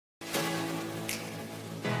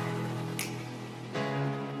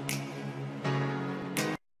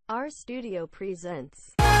Our Studio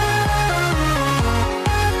presents.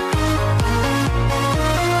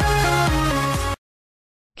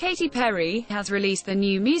 Katy Perry has released the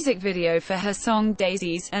new music video for her song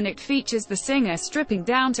Daisies, and it features the singer stripping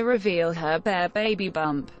down to reveal her bare baby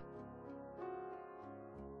bump.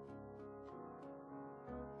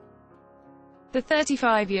 The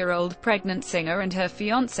 35-year-old pregnant singer and her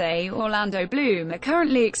fiancé Orlando Bloom are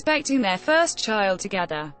currently expecting their first child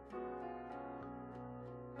together.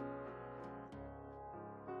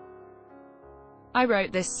 "I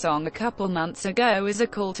wrote this song a couple months ago as a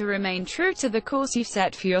call to remain true to the course you've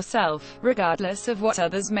set for yourself, regardless of what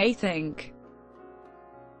others may think.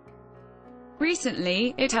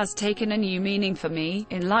 Recently, it has taken a new meaning for me,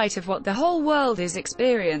 in light of what the whole world is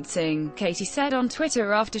experiencing," Katy said on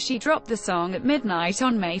Twitter after she dropped the song at midnight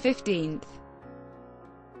on May 15.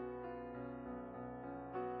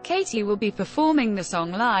 Katy will be performing the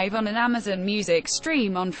song live on an Amazon Music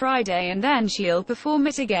stream on Friday, and then she'll perform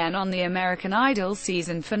it again on the American Idol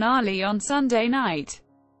season finale on Sunday night.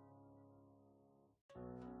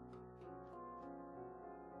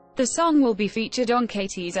 The song will be featured on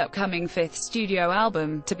Katy's upcoming fifth studio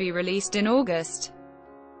album, to be released in August.